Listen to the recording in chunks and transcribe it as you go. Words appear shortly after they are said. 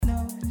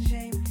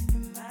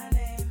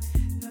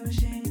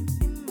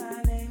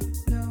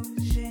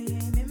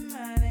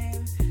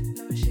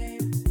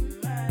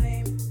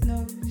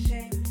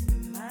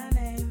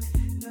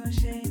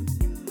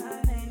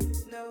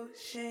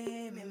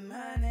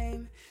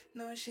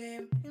No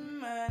shame in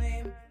my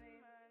name.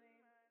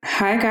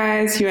 Hi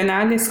guys, you are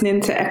now listening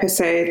to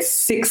episode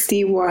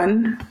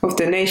 61 of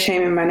the No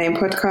Shame in My Name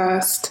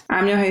podcast.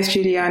 I'm your host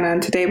Juliana,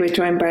 and today we're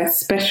joined by a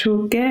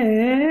special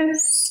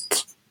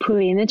guest,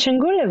 Polina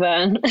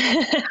Changuleva.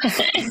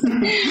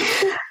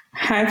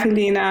 Hi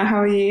Polina, how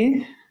are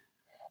you?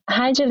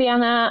 Hi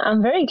Juliana,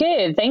 I'm very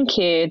good, thank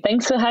you.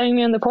 Thanks for having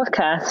me on the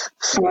podcast.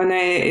 Well, no,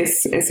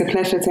 it's a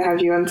pleasure to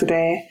have you on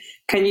today.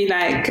 Can you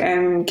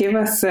give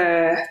us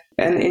an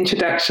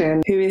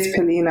introduction? Who is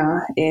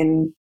Polina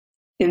in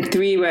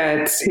 3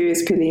 words? Who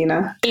is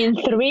Polina? In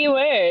 3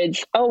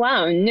 words? Oh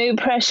wow, no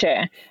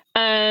pressure.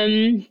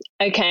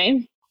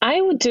 Okay. I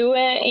would do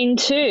it in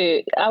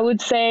 2. I would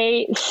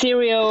say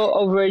serial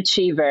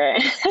overachiever.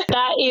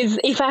 That is,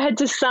 if I had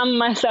to sum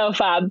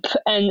myself up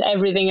and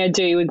everything I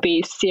do, it would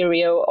be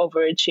serial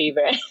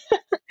overachiever.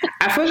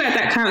 I feel like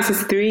that counts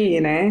as 3,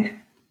 you know?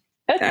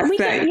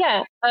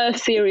 A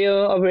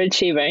serial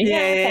overachiever.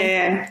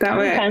 Yeah, that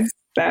works.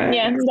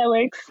 Okay. That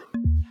works.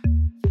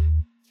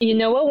 You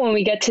know what? When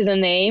we get to the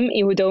name,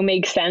 it would all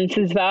make sense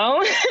as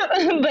well.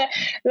 But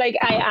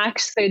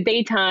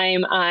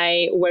daytime,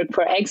 I work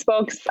for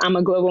Xbox. I'm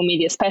a global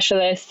media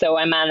specialist, so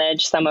I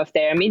manage some of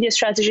their media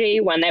strategy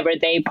whenever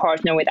they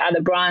partner with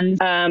other brands.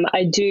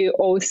 I do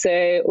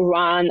also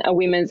run a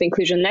women's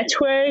inclusion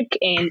network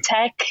in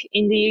tech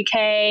in the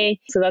UK.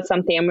 So that's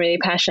something I'm really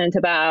passionate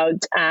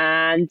about.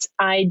 And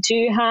I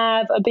do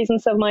have a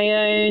business of my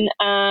own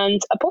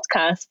and a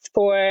podcast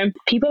for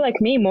people like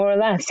me, more or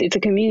less. It's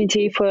a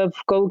community full of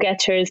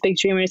go-getters, big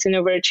dreamers, and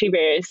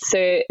overachievers.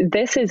 So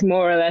this is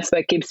more or less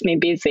what keeps me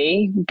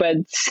busy, but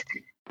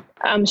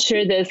I'm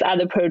sure there's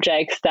other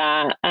projects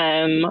that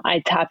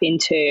I tap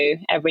into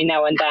every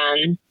now and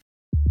then.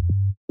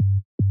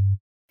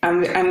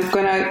 I'm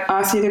going to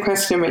ask you the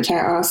question which I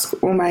ask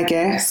all my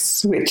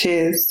guests, which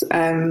is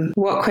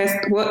what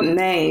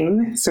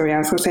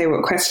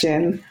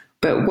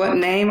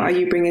name are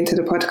you bringing to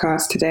the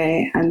podcast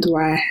today and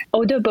why?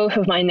 Although both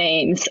of my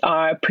names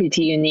are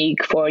pretty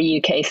unique for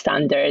UK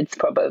standards,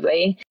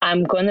 probably,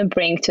 I'm going to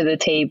bring to the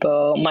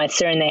table my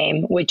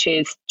surname, which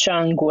is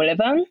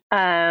Changuleva.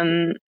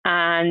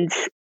 And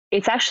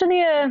it's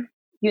actually a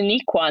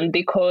unique one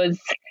because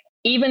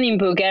even in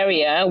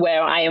Bulgaria,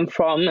 where I am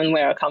from and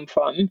where I come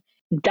from,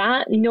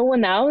 that no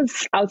one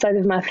else outside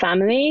of my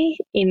family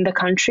in the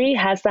country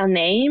has that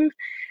name.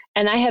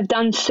 And I have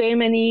done so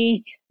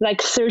many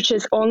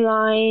searches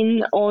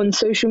online, on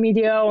social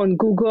media, on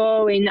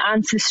Google, in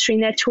ancestry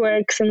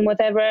networks and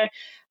whatever,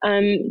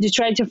 to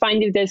try to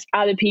find if there's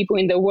other people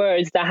in the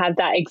world that have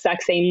that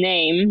exact same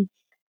name.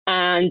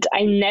 And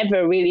I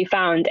never really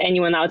found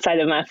anyone outside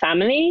of my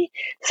family.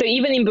 So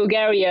even in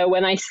Bulgaria,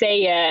 when I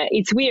say,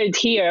 it's weird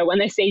here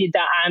when I say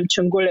that I'm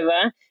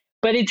Changuleva,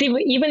 but it's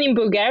even in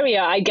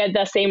Bulgaria, I get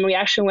that same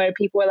reaction where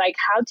people are like,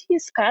 how do you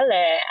spell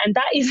it? And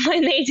that is my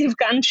native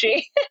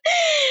country.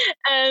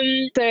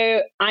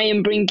 So I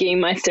am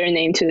bringing my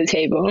surname to the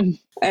table.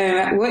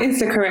 What is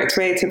the correct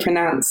way to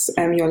pronounce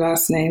your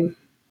last name?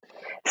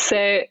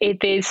 So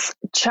it is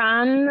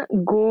Changuleva.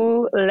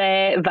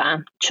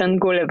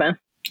 Changuleva.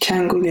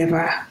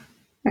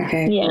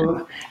 Okay, yeah.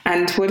 Cool.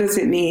 And what does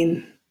it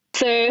mean?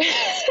 So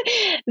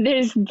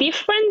there's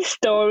different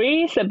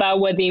stories about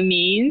what it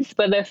means,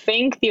 but I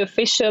think the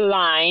official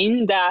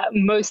line that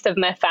most of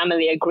my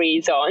family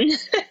agrees on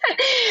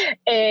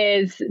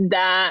is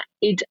that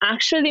it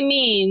actually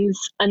means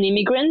an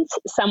immigrant,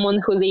 someone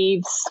who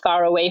lives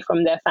far away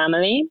from their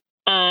family.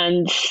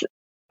 And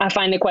I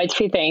find it quite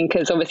fitting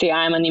because obviously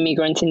I'm an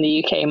immigrant in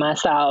the UK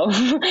myself.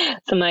 So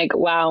I'm like,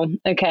 wow,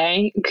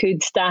 okay,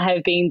 could that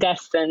have been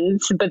destined?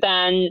 But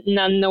then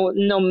not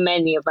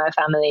many of my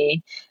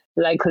family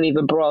live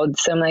abroad.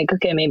 So I'm like,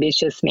 okay, maybe it's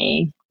just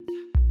me.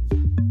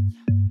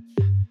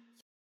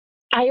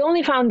 I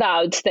only found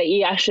out that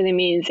it actually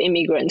means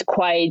immigrant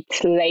quite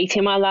late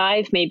in my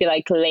life, maybe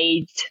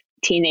late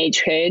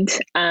teenagehood.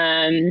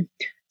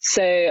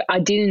 So I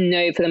didn't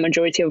know for the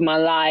majority of my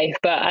life,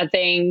 but I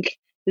think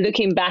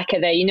looking back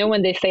at it,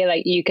 when they say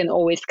you can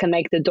always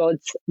connect the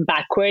dots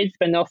backwards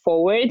but not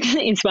forwards,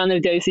 it's one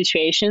of those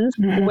situations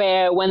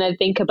where when I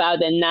think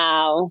about it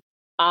now,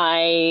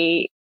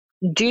 I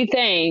do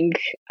think,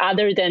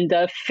 other than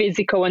the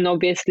physical and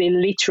obviously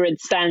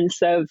literate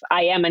sense of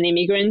I am an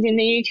immigrant in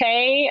the UK,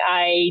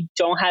 I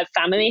don't have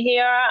family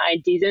here. I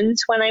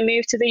didn't when I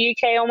moved to the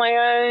UK on my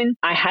own.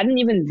 I hadn't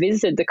even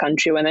visited the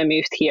country when I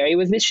moved here. It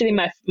was literally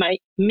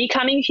me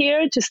coming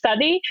here to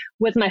study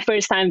was my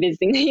first time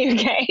visiting the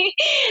UK.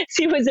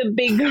 So it was a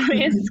big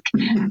risk,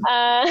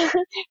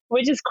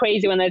 which is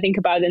crazy when I think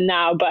about it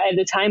now. But at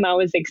the time I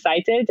was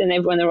excited and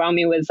everyone around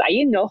me was, are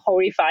you not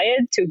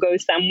horrified to go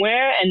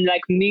somewhere and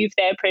move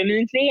there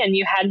permanently and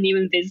you hadn't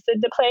even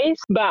visited the place?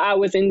 But I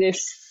was in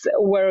this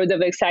world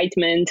of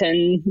excitement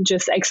and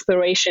just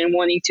exploration,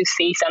 wanting to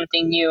see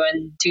something new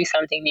and do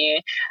something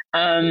new.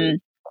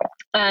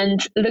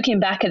 And looking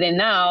back at it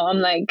now, I'm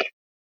like,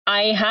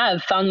 I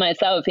have found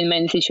myself in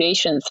many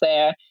situations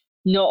where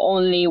not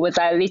only was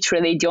I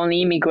literally the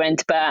only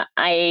immigrant, but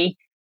I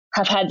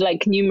have had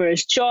like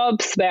numerous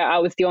jobs where I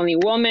was the only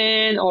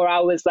woman, or I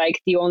was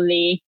like the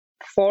only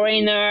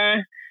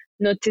foreigner,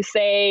 not to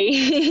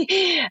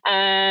say.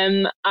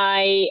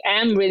 I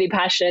am really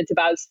passionate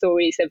about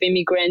stories of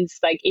immigrants.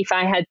 Like if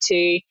I had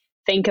to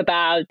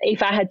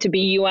be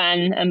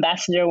UN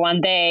ambassador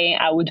one day,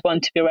 I would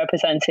want to be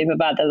representative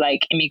of other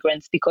like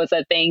immigrants, because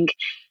I think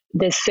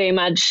there's so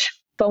much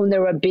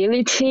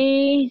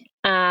vulnerability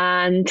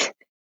and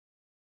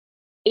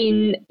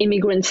in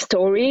immigrant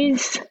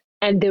stories,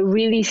 and they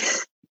really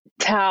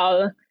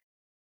tell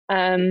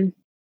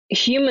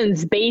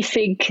humans'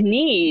 basic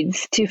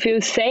needs to feel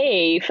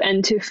safe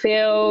and to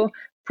feel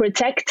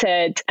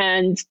protected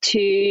and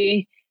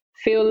to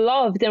feel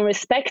loved and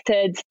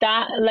respected.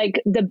 That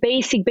like the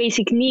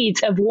basic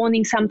needs of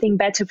wanting something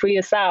better for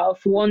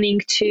yourself, wanting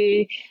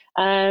to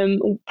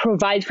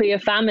provide for your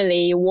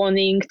family,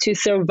 wanting to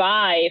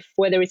survive,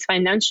 whether it's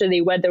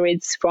financially, whether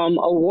it's from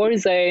a war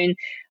zone,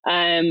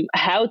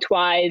 health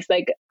wise.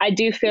 Like I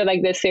do feel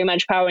like there's so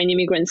much power in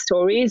immigrant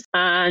stories,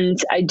 and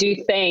I do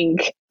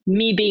think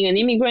me being an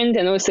immigrant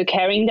and also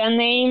carrying that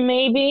name,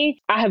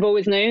 maybe I have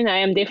always known I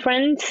am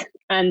different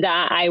and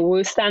that I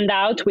will stand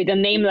out with a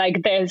name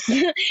like this.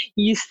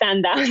 You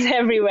stand out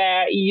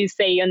everywhere you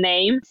say your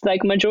name. It's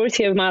like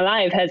majority of my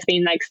life has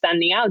been like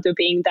standing out or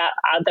being that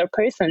other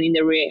person in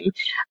the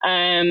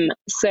room.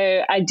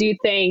 So I do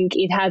think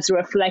it has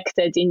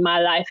reflected in my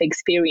life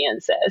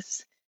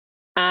experiences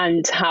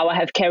and how I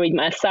have carried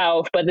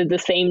myself. But at the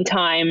same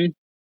time,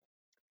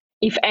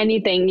 if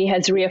anything, it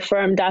has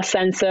reaffirmed that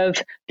sense of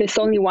there's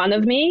only one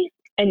of me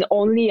and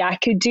only I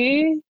could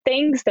do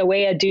things the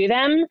way I do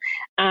them.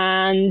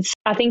 And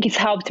I think it's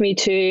helped me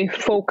to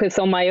focus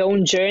on my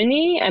own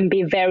journey and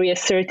be very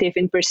assertive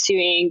in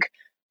pursuing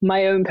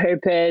my own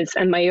purpose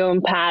and my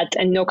own path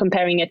and not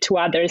comparing it to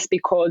others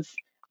because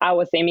I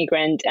was the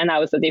immigrant and I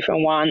was a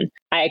different one.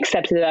 I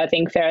accepted it, I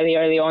think, fairly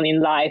early on in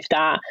life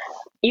that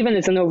even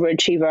as an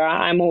overachiever,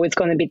 I'm always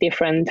going to be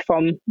different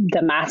from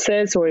the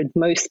masses or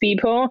most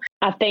people.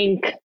 I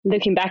think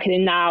looking back at it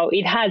now,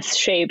 it has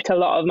shaped a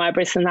lot of my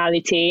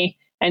personality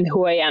and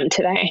who I am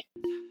today.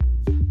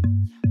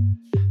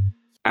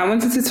 I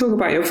wanted to talk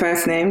about your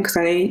first name because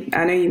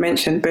I know you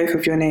mentioned both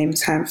of your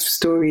names have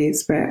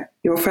stories, but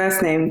your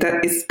first name,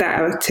 is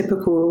that a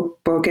typical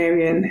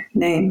Bulgarian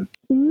name?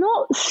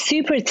 Not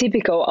super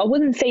typical. I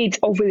wouldn't say it's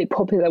overly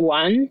popular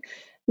one,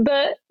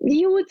 but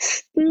you would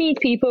meet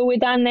people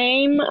with that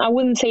name. I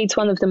wouldn't say it's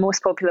one of the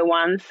most popular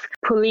ones.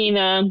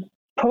 Polina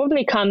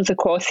probably comes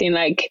across in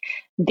like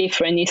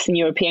different Eastern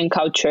European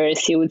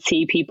cultures. You would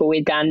see people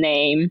with that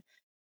name.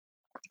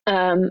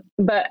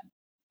 But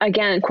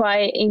again,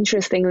 quite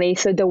interestingly,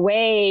 so the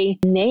way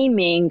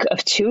naming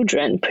of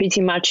children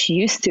pretty much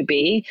used to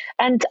be,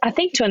 and I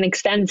think to an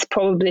extent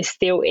probably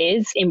still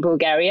is in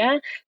Bulgaria,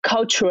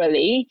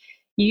 culturally,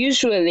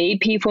 usually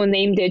people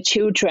name their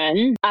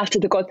children after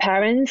the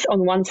godparents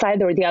on one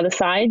side or the other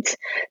side.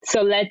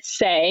 So let's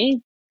say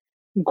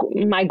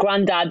my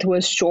granddad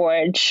was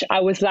George.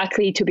 I was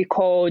likely to be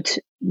called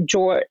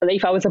George,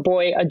 if I was a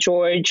boy, a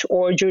George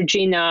or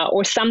Georgina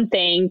or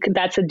something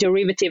that's a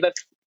derivative of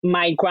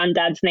my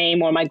granddad's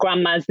name or my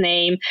grandma's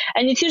name.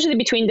 And it's usually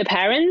between the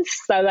parents,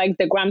 so like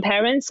the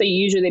grandparents. So you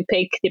usually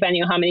pick,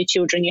 depending on how many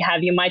children you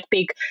have, you might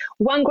pick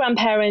one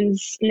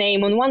grandparent's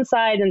name on one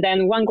side and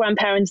then one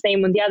grandparent's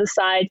name on the other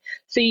side.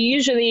 So you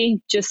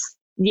usually just,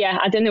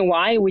 I don't know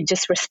why, we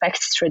just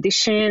respect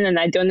tradition, and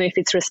I don't know if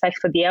it's respect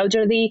for the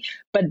elderly,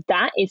 but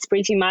that is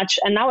pretty much,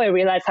 and now I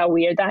realize how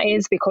weird that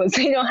is because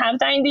they don't have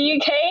that in the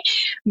UK,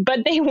 but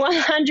they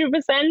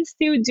 100%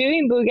 still do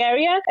in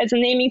Bulgaria as a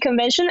naming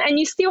convention. And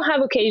you still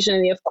have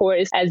occasionally, of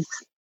course, as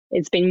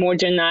it's been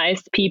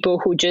modernized,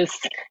 people who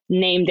just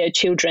name their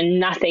children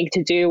nothing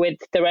to do with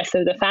the rest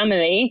of the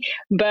family.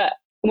 But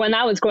when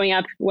I was growing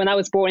up, when I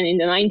was born in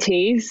the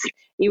 90s,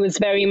 it was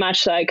very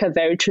much like a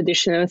very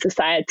traditional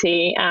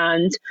society,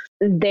 and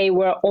they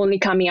were only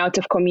coming out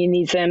of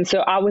communism. So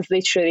I was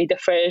literally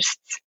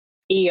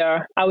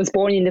I was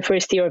born in the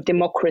first year of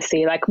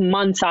democracy, like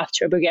months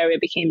after Bulgaria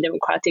became a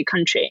democratic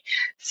country.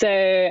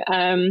 So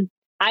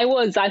I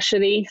was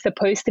actually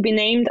supposed to be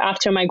named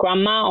after my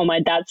grandma on my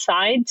dad's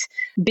side.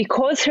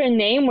 Because her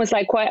name was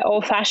like quite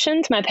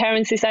old-fashioned, my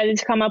parents decided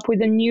to come up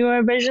with a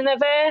newer version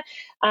of it.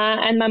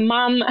 And my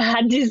mom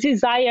had this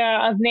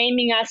desire of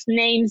naming us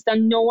names that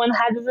no one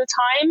had at the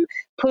time.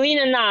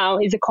 Polina now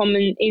is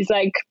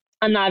like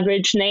an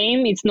average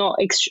name. It's not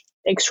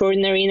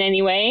extraordinary in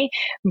any way,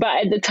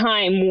 but at the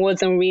time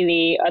wasn't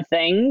really a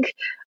thing.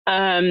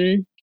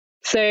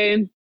 So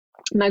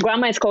my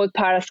grandma is called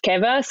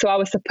Paraskeva, so I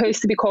was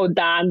supposed to be called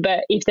that.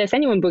 But if there's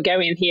anyone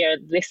Bulgarian here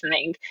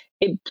listening,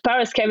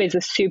 Paraskeva is a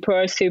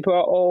super, super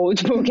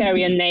old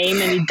Bulgarian name,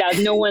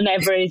 and no one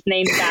ever is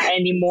named that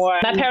anymore.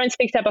 My parents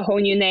picked up a whole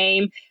new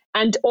name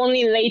and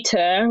only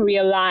later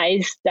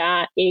realized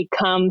that it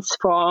comes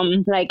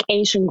from like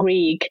ancient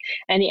Greek,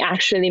 and it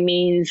actually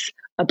means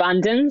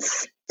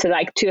abundance,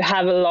 to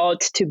have a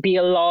lot, to be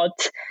a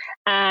lot.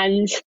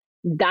 And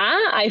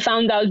that I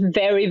found out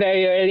very,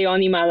 very early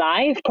on in my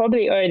life,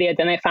 probably earlier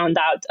than I found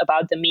out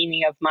about the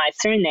meaning of my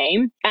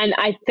surname. And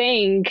I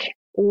think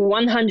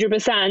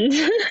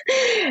 100%,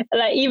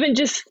 like even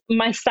just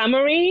my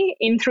summary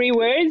in 3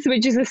 words,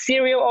 which is a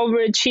serial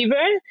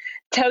overachiever,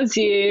 tells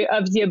you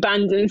of the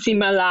abundance in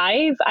my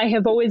life. I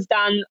have always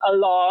done a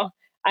lot.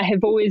 I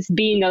have always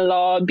been a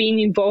lot, been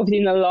involved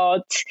in a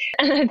lot.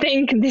 And I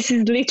think this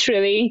is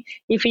literally,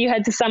 if you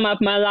had to sum up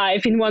my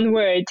life in 1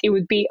 word, it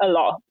would be a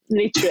lot,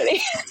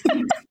 literally.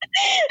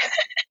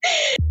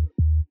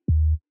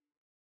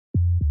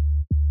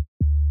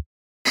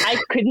 I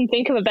couldn't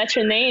think of a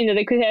better name that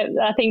I could have.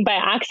 I think by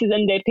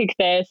accident they picked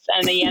this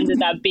and they ended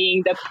up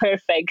being the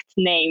perfect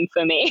name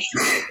for me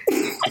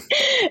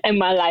and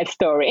my life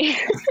story.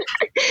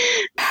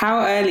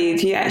 How early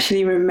do you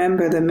actually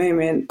remember the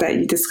moment that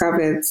you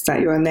discovered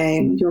that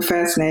your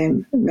first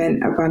name,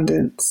 meant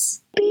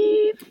abundance?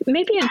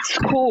 Maybe at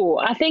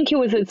school. I think it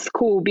was at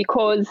school,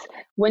 because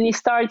when you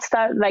start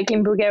like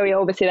in Bulgaria,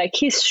 obviously like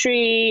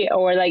history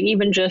or like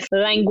even just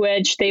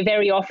language, they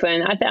very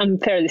often, I'm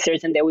fairly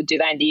certain they would do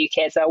that in the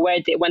UK as well,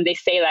 when they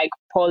say like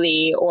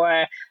poly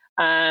or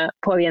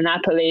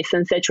Polyanapolis,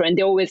 etc. And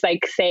they always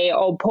like say,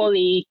 oh,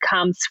 poly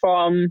comes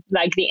from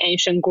like the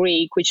ancient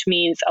Greek, which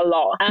means a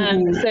lot.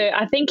 So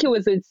I think it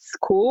was at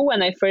school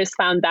when I first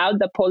found out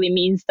that poly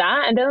means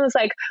that. And then I was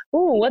like,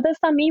 oh, what does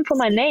that mean for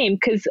my name?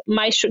 Because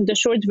the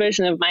short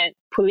version of my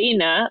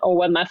Polina, or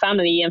what my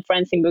family and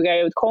friends in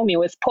Bulgaria would call me,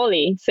 was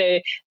Polly. So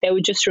they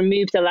would just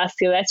remove the last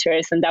 2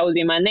 letters and that would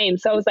be my name.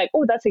 So I was like,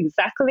 oh, that's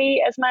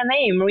exactly as my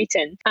name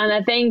written. And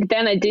I think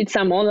then I did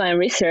some online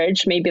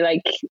research, maybe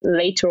like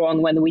later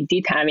on when we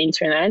did have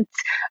internet,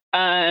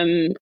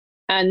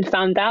 and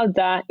found out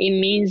that it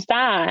means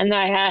that. And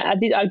I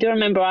do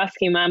remember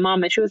asking my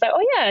mom, and she was like,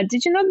 oh yeah,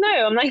 did you not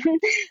know? I'm like,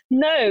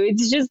 no,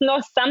 it's just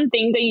not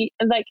something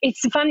that like,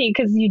 it's funny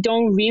because you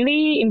don't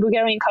really, in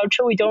Bulgarian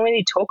culture, we don't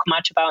really talk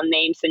much about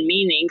names and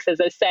meanings.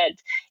 As I said,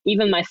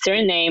 even my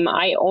surname,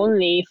 I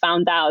only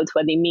found out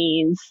what it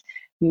means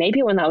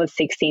maybe when I was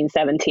 16,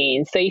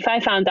 17. So if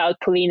I found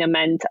out Polina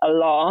meant a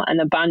lot and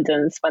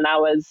abundance when I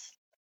was,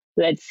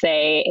 let's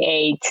say,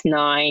 8,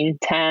 9,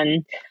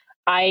 10,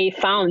 I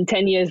found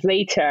 10 years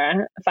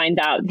later, find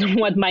out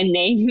what my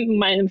name,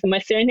 my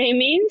surname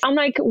means. I'm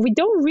like, we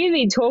don't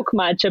really talk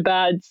much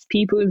about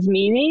people's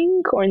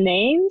meaning or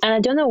names. And I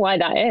don't know why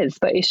that is,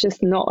 but it's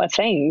just not a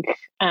thing.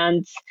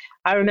 And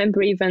I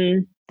remember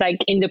even like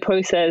in the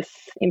process,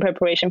 in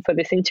preparation for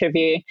this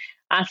interview,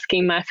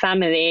 asking my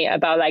family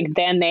about like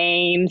their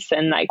names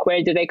and like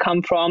where do they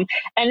come from.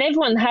 And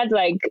everyone had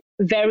like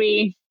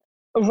very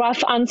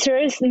rough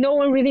answers. No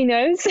one really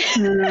knows.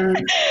 I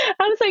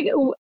was like,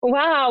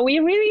 wow, we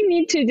really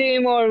need to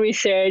do more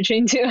research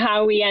into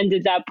how we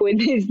ended up with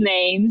these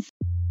names.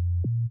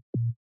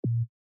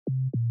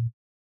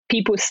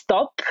 People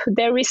stop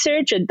their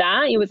research at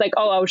that. It was like,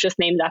 oh, I was just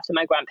named after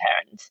my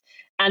grandparents.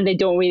 And they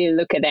don't really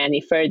look at it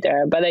any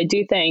further. But I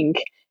do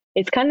think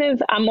it's kind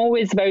of, I'm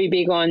always very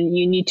big on,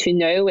 you need to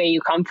know where you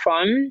come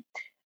from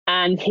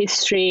and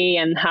history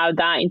and how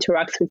that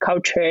interacts with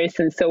cultures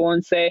and so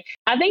on. So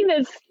I think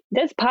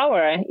there's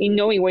power in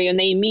knowing what your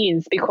name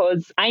means,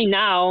 because I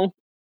now,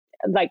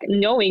 like,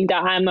 knowing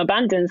that I'm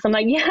abundance, I'm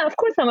like, yeah, of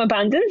course I'm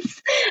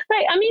abundance.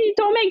 Like, I mean, it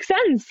all makes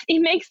sense. It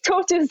makes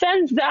total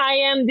sense that I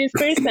am this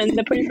person,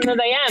 the person that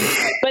I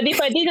am. But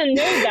if I didn't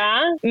know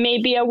that,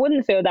 maybe I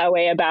wouldn't feel that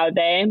way about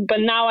it.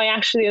 But now I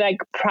actually like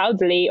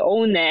proudly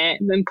own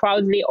it and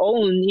proudly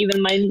own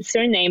even my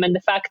surname and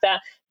the fact that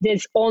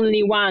there's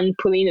only one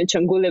Polina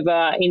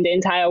Changuleva in the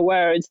entire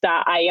world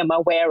that I am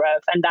aware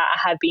of and that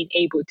I have been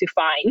able to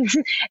find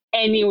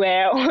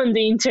anywhere on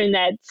the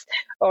internet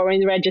or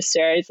in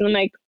registers. And I'm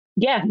like,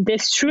 yeah,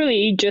 there's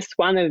truly just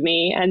one of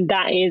me, and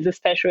that is a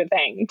special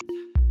thing.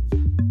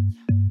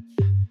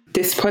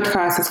 This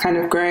podcast has kind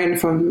of grown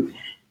from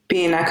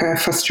being like a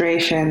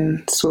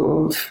frustration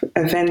sort of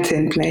a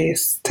venting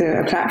place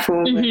to a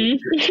platform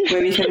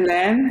where we can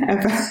learn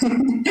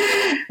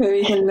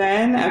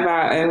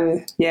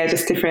about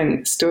just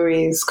different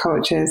stories,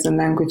 cultures and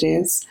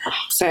languages.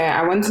 So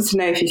I wanted to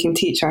know if you can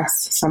teach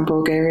us some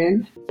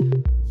Bulgarian.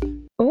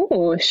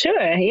 Oh,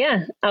 sure.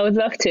 Yeah, I would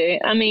love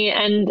to. I mean,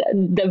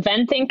 and the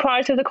venting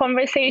part of the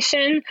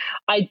conversation,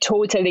 I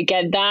totally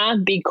get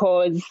that,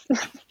 because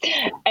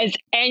as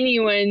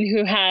anyone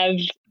who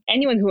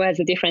has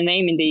a different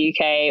name in the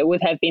UK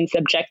would have been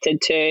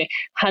subjected to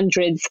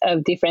hundreds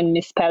of different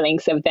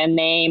misspellings of their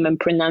name and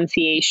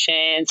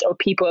pronunciations, or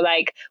people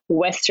like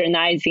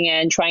westernizing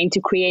it and trying to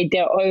create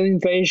their own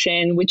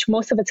version, which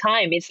most of the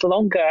time is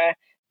longer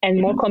and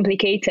more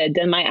complicated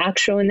than my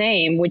actual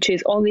name, which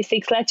is only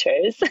 6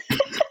 letters.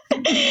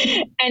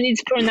 And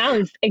it's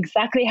pronounced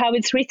exactly how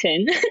it's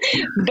written.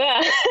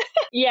 But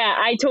yeah,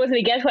 I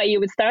totally get why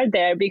you would start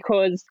there,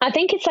 because I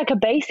think it's like a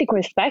basic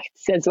respect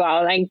as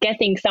well. Like,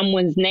 getting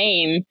someone's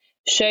name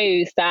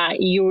shows that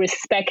you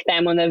respect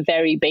them on a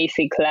very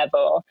basic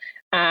level.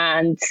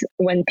 And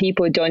when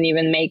people don't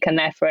even make an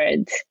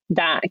effort,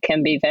 that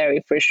can be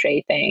very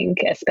frustrating,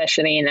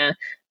 especially in a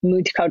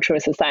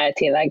multicultural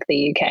society like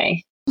the UK.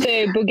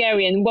 So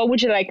Bulgarian, what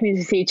would you like me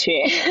to teach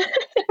you?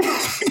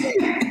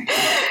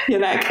 You're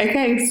like,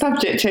 okay,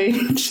 subject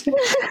change.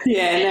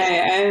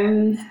 Yeah,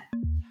 no.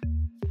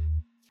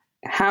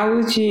 How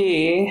would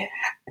you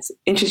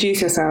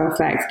introduce yourself?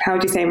 Like, how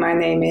would you say my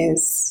name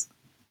is?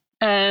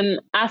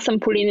 Аз съм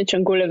Полина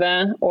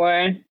Чангулева,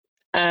 or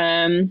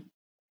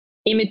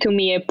името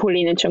ми е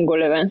Полина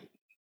Чангулева.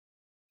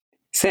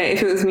 So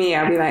if it was me,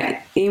 I'd be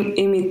like,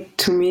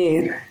 името ми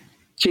е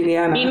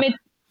Juliana.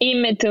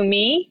 Името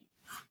ми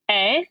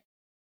е,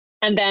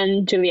 and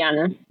then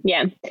Juliana.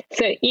 Yeah.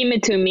 So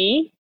името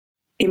ми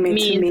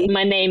means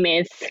my name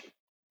is.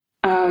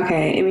 Oh,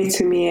 okay.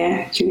 Името ми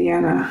е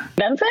Juliana.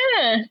 That's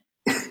it.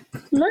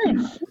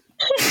 Nice.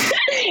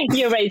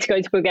 You're ready to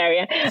go to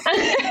Bulgaria.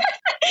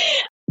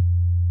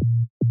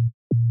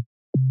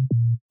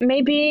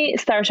 Maybe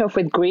start off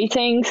with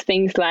greetings,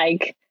 things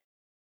like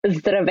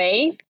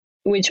Zdravей,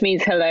 which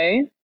means hello.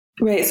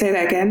 Wait, say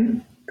that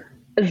again.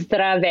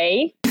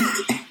 Zdravey.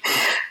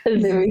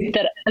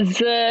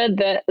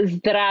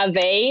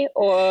 Zdravey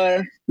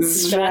or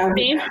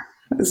Zdravey.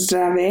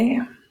 Zdravey.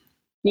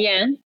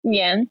 Yeah.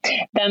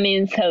 That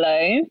means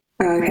hello.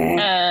 Okay.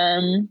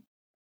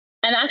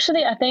 And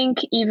actually, I think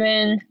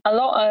even a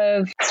lot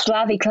of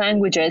Slavic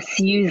languages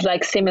use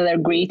like similar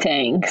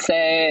greetings.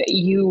 So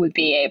you would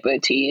be able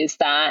to use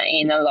that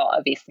in a lot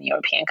of Eastern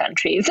European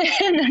countries,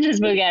 not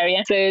just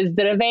Bulgaria. So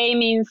Zdravey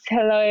means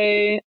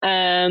hello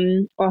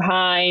or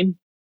hi.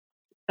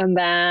 And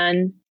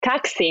then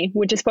kaksi,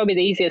 which is probably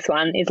the easiest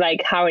one, is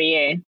like, how are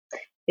you?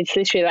 It's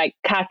literally like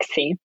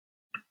kaksi.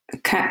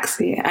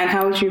 Kaksi. And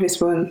how would you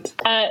respond?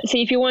 So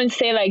if you want to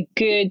say like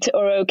good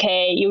or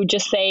okay, you would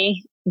just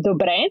say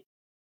dobre.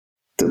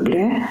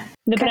 Dobre?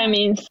 Dobre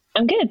means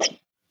I'm good.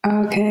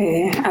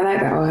 Okay, I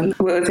like that one.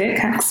 What was it?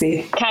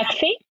 Kaksi.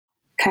 Kaksi?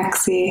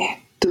 Kaksi.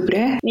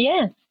 Dobre?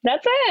 Yeah,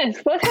 that's it.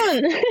 Spot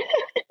on.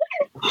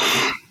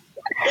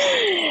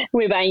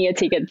 We're buying your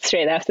ticket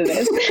straight after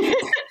this.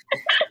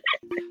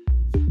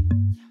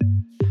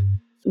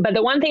 But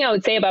the one thing I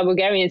would say about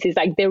Bulgarians is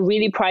like they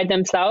really pride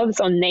themselves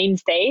on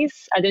names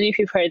days. I don't know if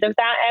you've heard of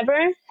that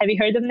ever. Have you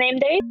heard of name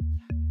day?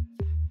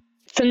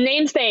 So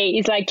names day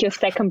is like your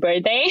second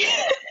birthday.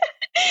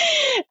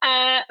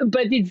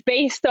 But it's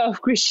based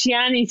off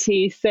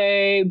Christianity.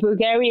 So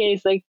Bulgaria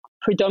is like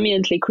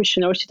predominantly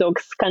Christian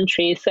Orthodox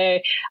country. So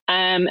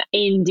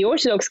in the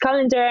Orthodox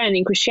calendar and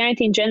in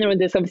Christianity in general,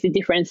 there's obviously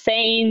different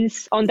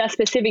saints. On that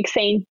specific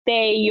saint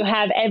day, you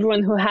have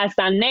everyone who has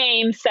that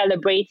name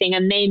celebrating a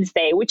names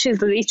day, which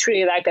is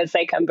literally like a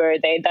second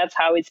birthday. That's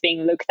how it's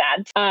being looked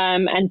at.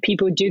 And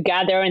people do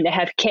gather and they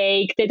have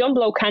cake. They don't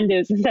blow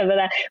candles and stuff like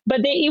that.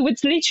 But it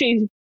was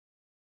literally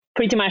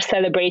pretty much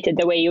celebrated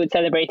the way you would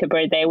celebrate a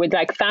birthday, with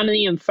like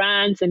family and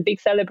friends and big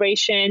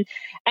celebration.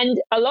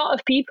 And a lot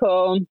of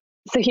people...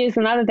 So here's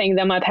another thing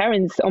that my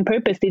parents on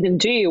purpose didn't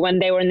do when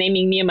they were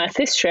naming me and my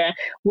sister,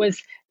 was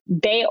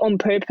they on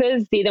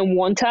purpose didn't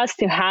want us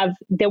to have,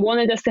 they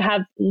wanted us to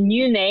have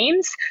new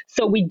names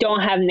so we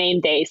don't have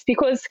name days.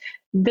 Because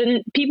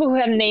the people who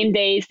have name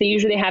days, they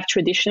usually have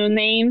traditional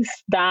names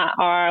that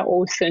are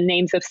also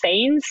names of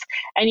saints.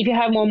 And if you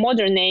have more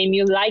modern name,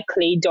 you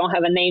likely don't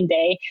have a name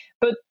day.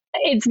 But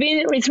it's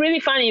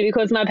really funny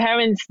because my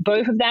parents,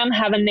 both of them,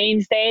 have a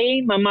names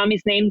day. My mom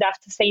is named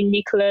after Saint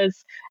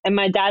Nicholas and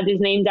my dad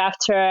is named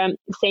after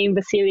Saint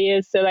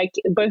Vasilius. So like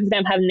both of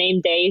them have name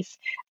days.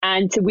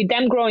 And with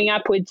them growing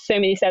up with so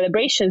many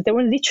celebrations, they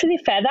were literally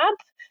fed up.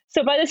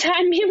 So by the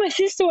time me and my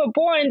sister were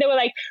born, they were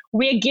like,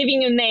 we're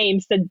giving you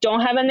names that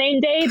don't have a name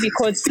day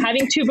because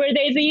having 2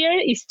 birthdays a year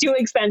is too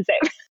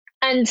expensive.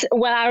 And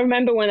well, I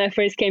remember when I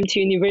first came to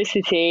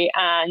university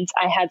and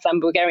I had some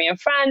Bulgarian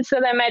friends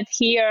that I met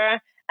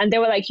here. And they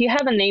were like, you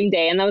have a name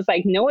day. And I was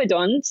like, no, I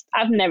don't.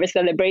 I've never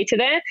celebrated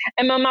it.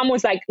 And my mom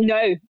was like,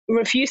 no,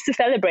 refuse to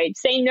celebrate.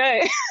 Say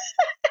no.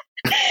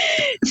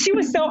 She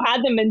was so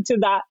adamant to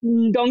that.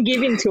 Don't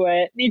give into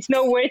it. It's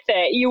not worth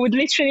it. You would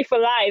literally for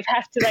life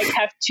have to like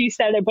have 2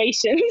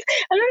 celebrations.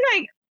 And I'm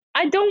like,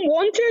 I don't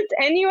want it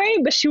anyway.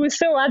 But she was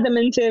so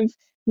adamant of,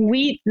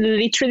 we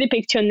literally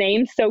picked your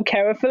name so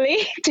carefully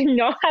to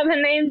not have a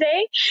name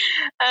day.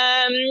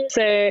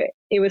 So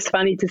it was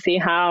funny to see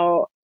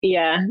how,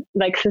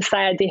 like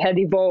society had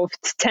evolved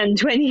 10,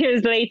 20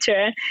 years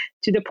later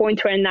to the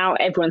point where now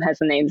everyone has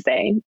a names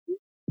day.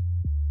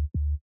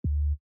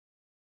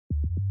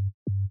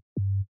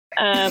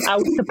 I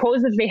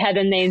supposedly had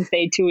a names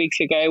day 2 weeks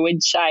ago,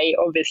 which I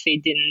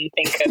obviously didn't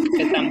think of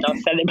because I'm not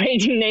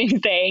celebrating names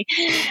day.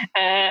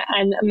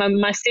 And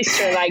my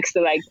sister likes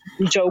to like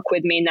joke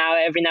with me now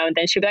every now and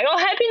then. She'll be like, oh,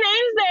 happy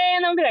names day.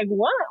 And I'll be like,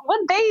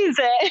 what day is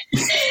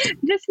it?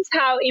 This is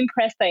how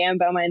impressed I am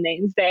by my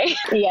names day.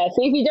 Yeah, so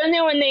if you don't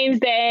know what names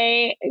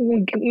day,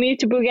 move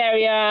to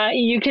Bulgaria,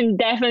 you can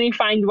definitely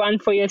find one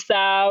for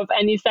yourself.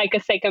 And it's like a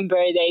second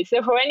birthday.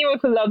 So for anyone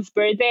who loves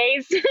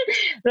birthdays,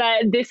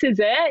 like, this is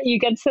it. You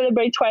get to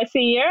celebrate twice a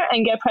year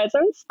and get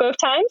presents both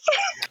times.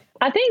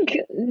 I think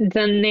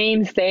the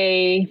names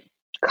day,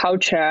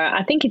 culture,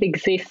 I think it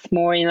exists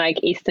more in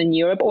like Eastern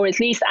Europe, or at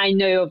least I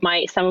know of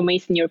some of my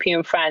Eastern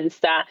European friends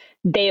that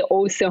they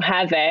also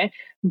have it.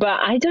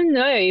 But I don't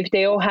know if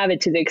they all have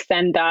it to the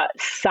extent that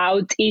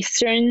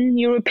Southeastern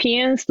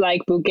Europeans, like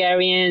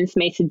Bulgarians,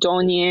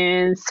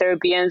 Macedonians,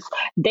 Serbians,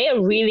 they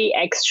are really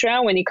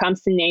extra when it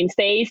comes to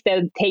namespace.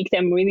 They'll take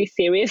them really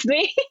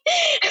seriously.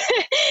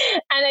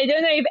 And I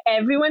don't know if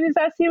everyone is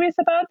that serious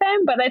about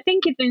them, but I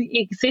think it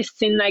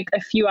exists in like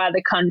a few other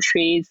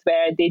countries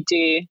where they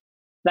do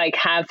like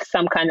have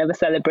some kind of a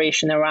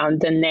celebration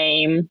around the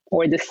name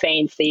or the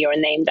saints that you're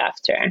named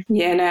after.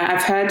 Yeah, no,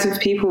 I've heard of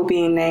people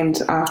being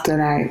named after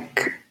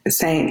like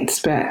saints,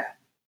 but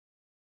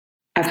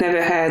I've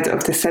never heard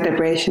of the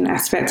celebration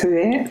aspect of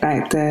it,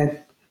 like the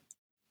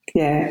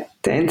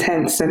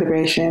intense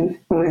celebration,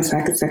 almost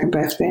like a second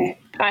birthday.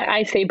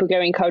 I say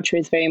Bulgarian culture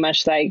is very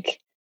much like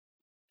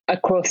a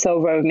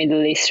crossover of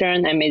Middle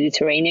Eastern and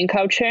Mediterranean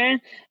culture.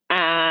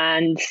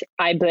 And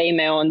I blame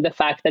it on the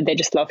fact that they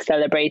just love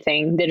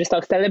celebrating. They just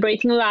love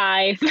celebrating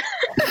life.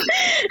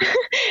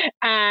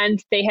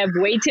 And they have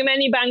way too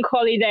many bank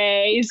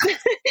holidays.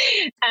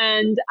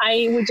 And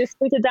I would just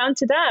put it down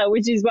to that,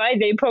 which is why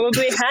they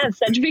probably have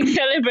such big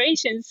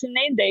celebrations to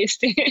name days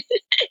too.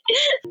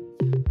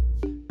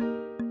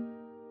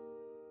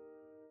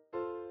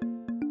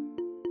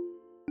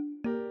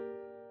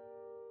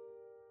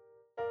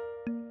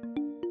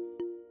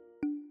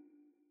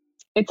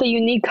 It's a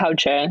unique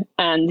culture,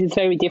 and it's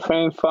very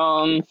different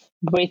from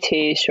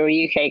British or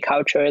UK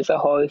culture as a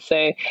whole.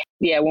 So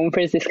yeah, when we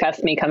first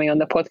discussed me coming on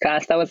the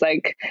podcast, I was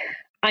like,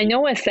 I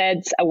know I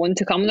said I want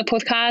to come on the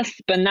podcast,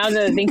 but now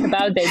that I think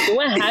about it, do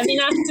I have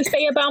enough to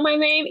say about my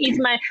name?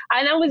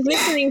 And I was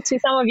listening to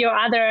some of your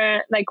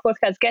other like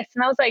podcast guests,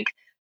 and I was like,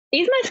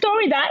 is my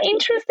story that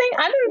interesting?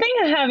 I don't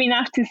think I have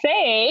enough to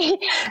say.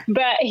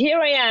 But here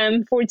I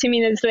am 40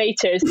 minutes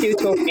later, still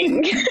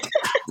talking.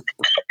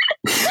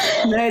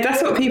 No,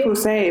 that's what people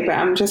say, but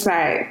I'm just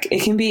like,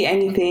 it can be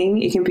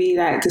anything. It can be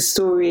like the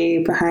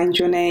story behind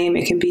your name.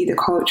 It can be the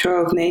culture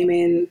of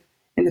naming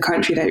in the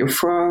country that you're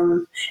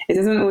from. It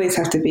doesn't always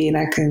have to be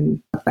like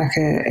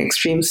a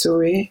extreme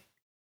story.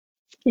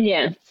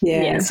 Yeah.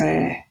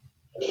 So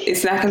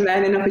it's like a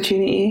learning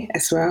opportunity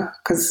as well,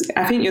 because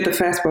I think you're the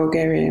first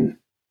Bulgarian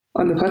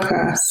on the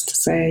podcast.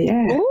 So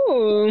yeah.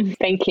 Ooh,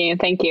 thank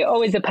you.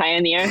 Always a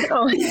pioneer.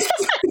 Always.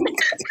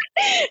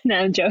 No,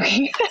 I'm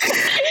joking.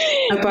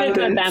 There's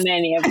not that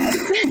many of us.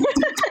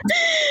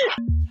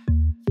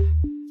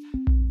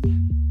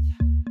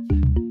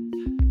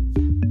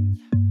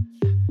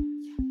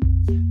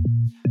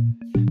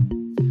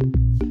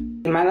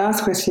 My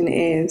last question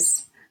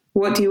is,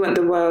 what do you want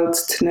the world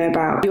to know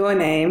about your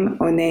name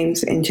or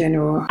names in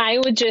general? I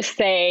would just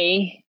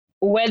say,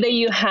 whether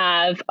you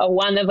have a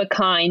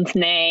one-of-a-kind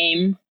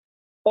name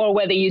or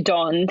whether you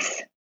don't,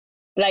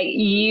 like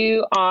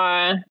you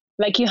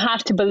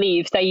have to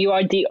believe that you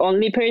are the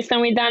only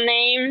person with that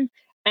name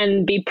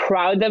and be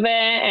proud of it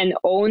and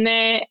own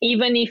it.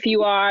 Even if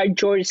you are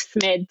George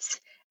Smith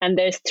and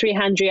there's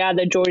 300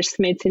 other George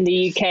Smiths in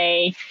the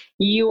UK,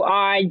 you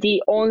are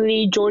the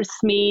only George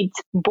Smith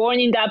born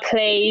in that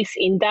place,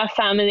 in that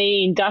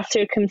family, in that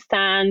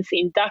circumstance,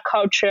 in that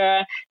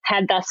culture,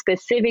 had that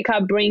specific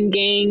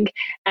upbringing.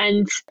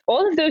 And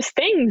all of those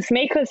things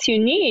make us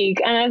unique.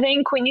 And I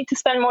think we need to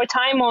spend more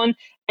time on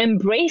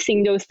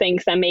embracing those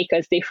things that make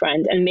us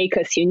different and make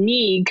us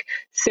unique,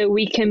 so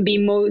we can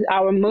be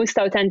our most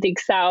authentic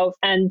self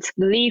and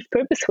live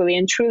purposefully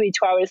and truly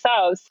to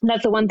ourselves.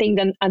 That's the one thing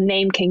that a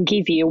name can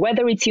give you,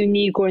 whether it's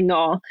unique or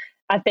not.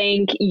 I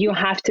think you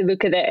have to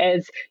look at it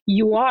as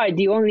you are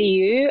the only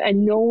you,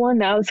 and no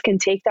one else can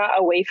take that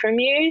away from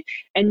you,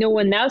 and no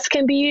one else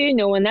can be you,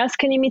 no one else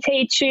can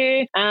imitate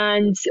you.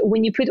 And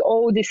when you put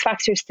all these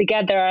factors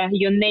together,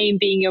 your name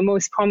being your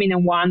most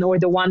prominent one, or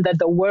the one that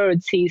the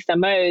world sees the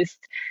most,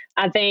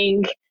 I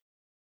think,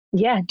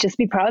 yeah, just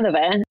be proud of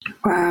it.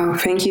 Wow,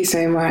 thank you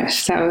so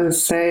much. That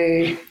was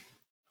so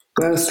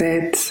well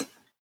said.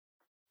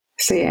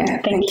 So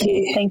yeah, thank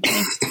you. Thank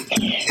you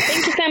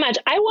so much.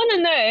 I want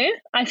to know,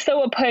 I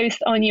saw a post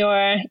on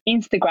your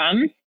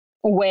Instagram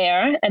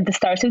where at the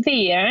start of the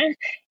year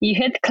you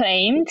had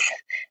claimed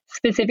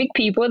specific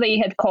people that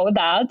you had called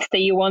out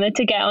that you wanted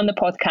to get on the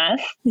podcast.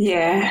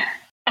 Yeah.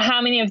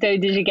 How many of those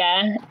did you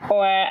get,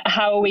 or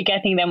how are we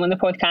getting them on the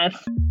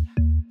podcast?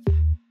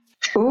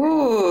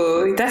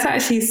 Oh, that's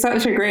actually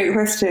such a great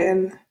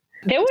question.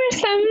 There were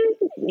some,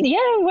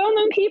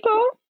 well-known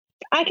people.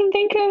 I can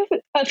think of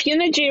a few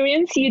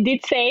Nigerians. You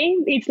did say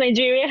it's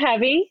Nigeria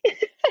heavy.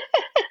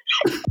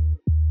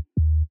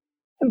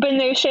 But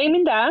no shame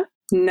in that.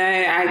 No,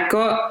 I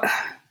got,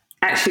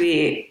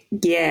 actually,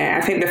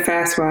 I think the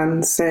first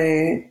one. So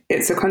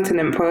it's a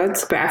continent pod,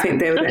 but I think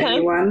they were the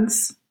only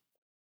ones.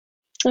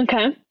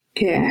 Okay.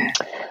 Yeah.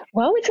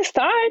 Well, it's a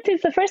start.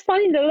 It's the first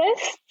one in the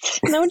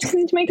list. Now we just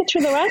need to make it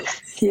through the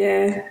rest.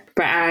 Yeah.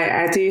 But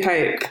I do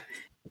hope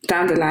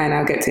down the line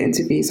I'll get to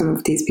interview some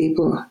of these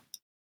people.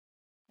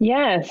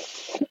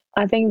 Yes.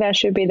 I think that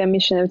should be the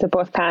mission of the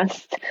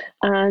podcast.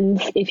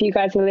 And if you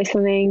guys are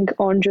listening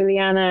on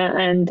Juliana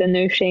and the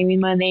No Shame in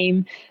My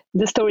Name,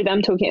 the story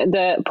that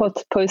the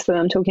post that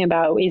I'm talking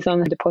about is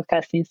on the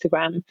podcast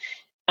Instagram.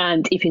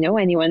 And if you know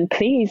anyone,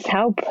 please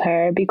help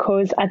her,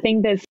 because I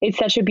think it's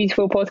such a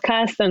beautiful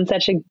podcast and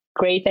such a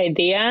great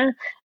idea.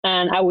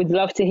 And I would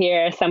love to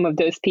hear some of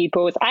those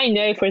people. I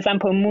know, for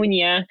example,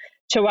 Munya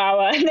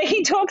Chihuahua, that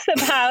he talks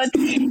about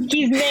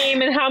his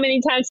name and how many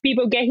times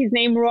people get his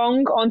name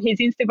wrong on his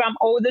Instagram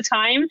all the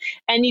time.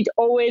 And it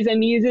always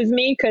amuses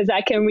me because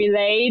I can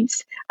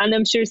relate. And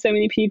I'm sure so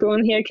many people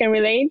on here can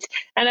relate.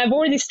 And I've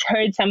already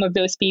heard some of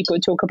those people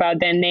talk about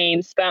their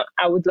names, but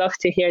I would love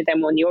to hear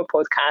them on your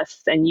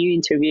podcast and you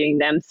interviewing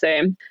them.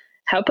 So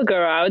help a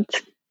girl out.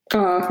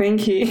 Oh,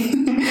 thank you.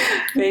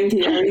 Thank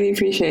you. I really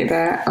appreciate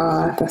that.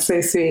 Oh, that's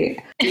so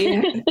sweet. Do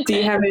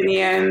you have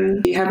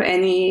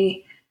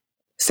any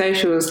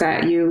socials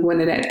that you want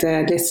to let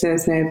the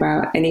listeners know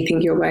about?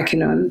 Anything you're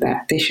working on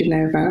that they should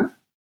know about?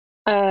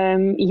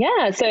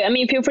 So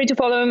feel free to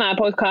follow my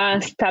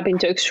podcast, Tap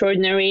Into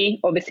Extraordinary.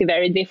 Obviously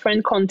very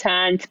different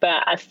content,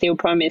 but I still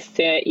promise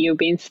you'll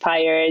be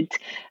inspired.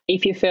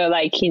 If you feel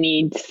like you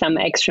need some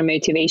extra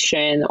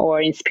motivation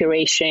or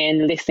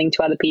inspiration listening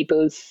to other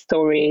people's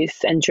stories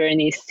and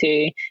journeys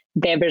to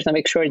their version of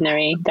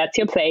extraordinary, that's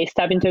your place.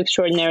 Tap Into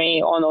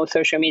Extraordinary on all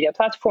social media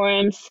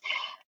platforms.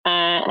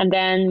 And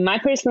then my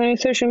personal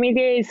social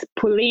media is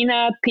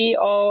Polina,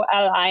 POLINA.VCH,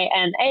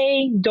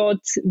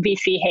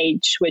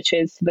 which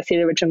is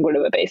Vasily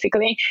Rachangulova,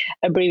 basically,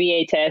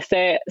 abbreviator.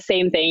 So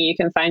same thing, you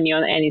can find me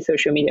on any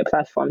social media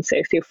platform.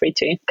 So feel free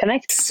to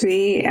connect.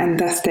 Sweet. And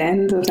that's the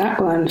end of that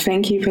one.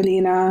 Thank you,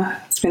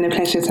 Polina. It's been a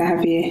pleasure to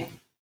have you.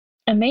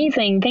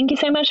 Amazing. Thank you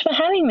so much for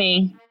having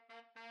me.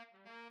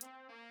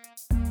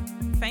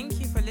 Thank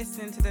you for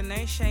listening to the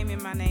No Shame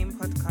in My Name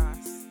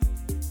podcast.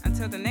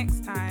 Until the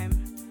next time.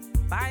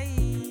 Bye.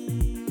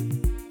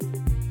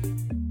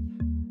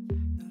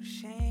 No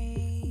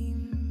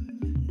shame,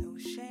 no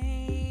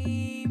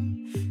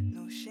shame,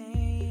 no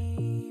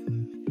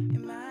shame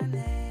in my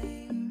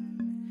name.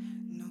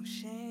 No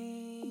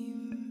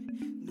shame,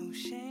 no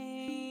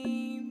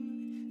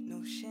shame,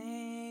 no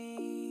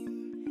shame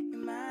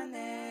in my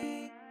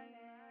name.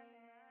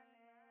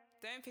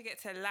 Don't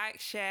forget to like,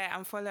 share,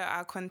 and follow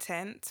our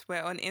content.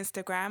 We're on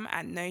Instagram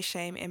at No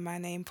Shame in My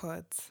Name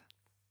Pods.